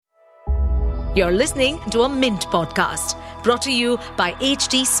You're listening to a Mint podcast brought to you by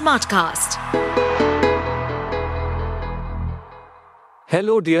HT Smartcast.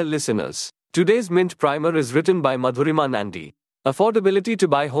 Hello, dear listeners. Today's Mint Primer is written by Madhurima Nandi. Affordability to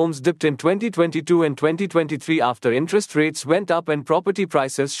buy homes dipped in 2022 and 2023 after interest rates went up and property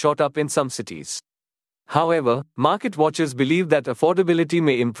prices shot up in some cities. However, market watchers believe that affordability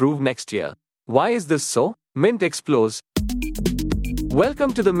may improve next year. Why is this so? Mint explores.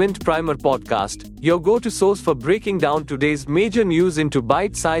 Welcome to the Mint Primer podcast, your go-to source for breaking down today's major news into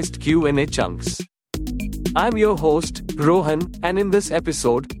bite-sized Q&A chunks. I'm your host, Rohan, and in this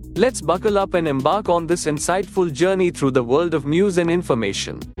episode, let's buckle up and embark on this insightful journey through the world of news and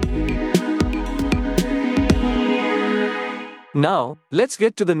information. Now, let's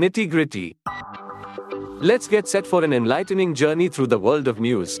get to the nitty-gritty. Let's get set for an enlightening journey through the world of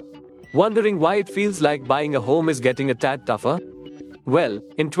news. Wondering why it feels like buying a home is getting a tad tougher? Well,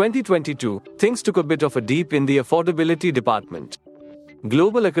 in 2022, things took a bit of a dip in the affordability department.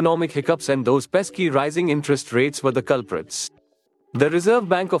 Global economic hiccups and those pesky rising interest rates were the culprits. The Reserve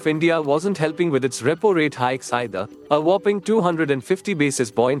Bank of India wasn't helping with its repo rate hikes either, a whopping 250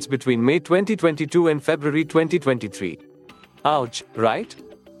 basis points between May 2022 and February 2023. Ouch, right?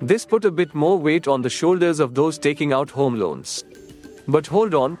 This put a bit more weight on the shoulders of those taking out home loans. But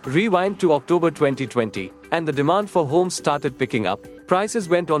hold on, rewind to October 2020, and the demand for homes started picking up, prices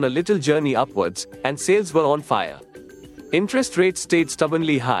went on a little journey upwards, and sales were on fire. Interest rates stayed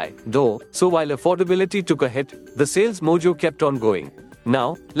stubbornly high, though, so while affordability took a hit, the sales mojo kept on going.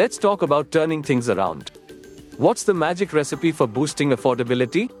 Now, let's talk about turning things around. What's the magic recipe for boosting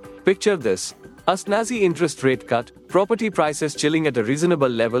affordability? Picture this. A snazzy interest rate cut, property prices chilling at a reasonable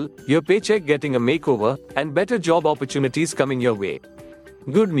level, your paycheck getting a makeover, and better job opportunities coming your way.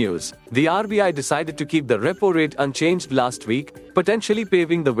 Good news, the RBI decided to keep the repo rate unchanged last week, potentially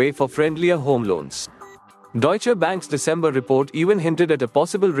paving the way for friendlier home loans. Deutsche Bank's December report even hinted at a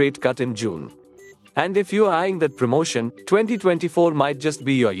possible rate cut in June. And if you're eyeing that promotion, 2024 might just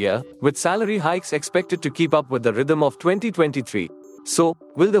be your year, with salary hikes expected to keep up with the rhythm of 2023. So,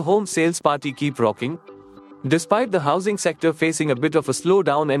 will the home sales party keep rocking? Despite the housing sector facing a bit of a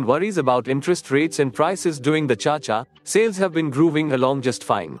slowdown and worries about interest rates and prices doing the cha-cha, sales have been grooving along just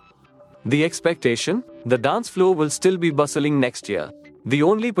fine. The expectation? The dance floor will still be bustling next year. The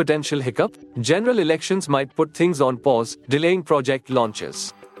only potential hiccup? General elections might put things on pause, delaying project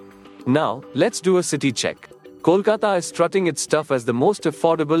launches. Now, let's do a city check. Kolkata is strutting its stuff as the most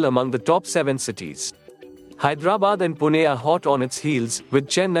affordable among the top 7 cities. Hyderabad and Pune are hot on its heels, with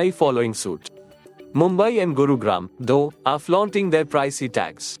Chennai following suit. Mumbai and Gurugram, though, are flaunting their pricey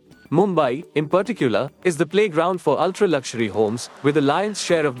tags. Mumbai, in particular, is the playground for ultra-luxury homes, with a lion's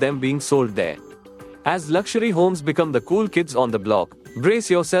share of them being sold there. As luxury homes become the cool kids on the block, brace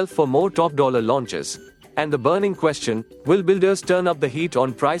yourself for more top-dollar launches. And the burning question, will builders turn up the heat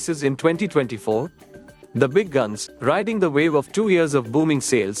on prices in 2024? The big guns, riding the wave of 2 years of booming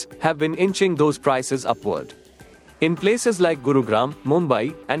sales, have been inching those prices upward. In places like Gurugram,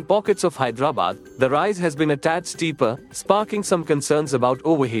 Mumbai, and pockets of Hyderabad, the rise has been a tad steeper, sparking some concerns about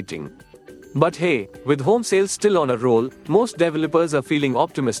overheating. But hey, with home sales still on a roll, most developers are feeling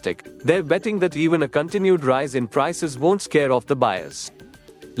optimistic. They're betting that even a continued rise in prices won't scare off the buyers.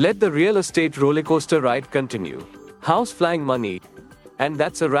 Let the real estate rollercoaster ride continue. House flying money. And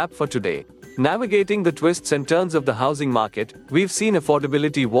that's a wrap for today. Navigating the twists and turns of the housing market, we've seen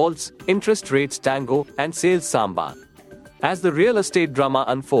affordability waltz, interest rates tango, and sales samba. As the real estate drama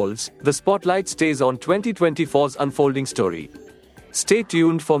unfolds, the spotlight stays on 2024's unfolding story. Stay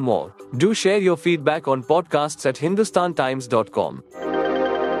tuned for more. Do share your feedback on podcasts at hindustantimes.com.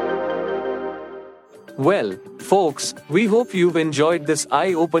 Well, folks, we hope you've enjoyed this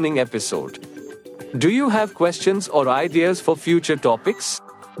eye-opening episode. Do you have questions or ideas for future topics?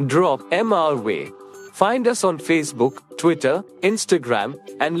 Drop them our way. Find us on Facebook, Twitter, Instagram,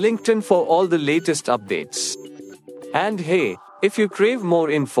 and LinkedIn for all the latest updates. And hey, if you crave more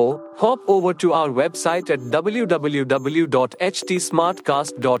info, hop over to our website at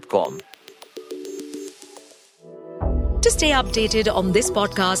www.htsmartcast.com. To stay updated on this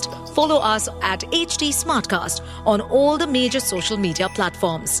podcast, follow us at HT Smartcast on all the major social media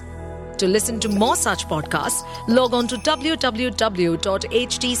platforms. To listen to more such podcasts, log on to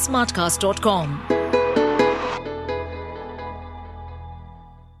www.htsmartcast.com.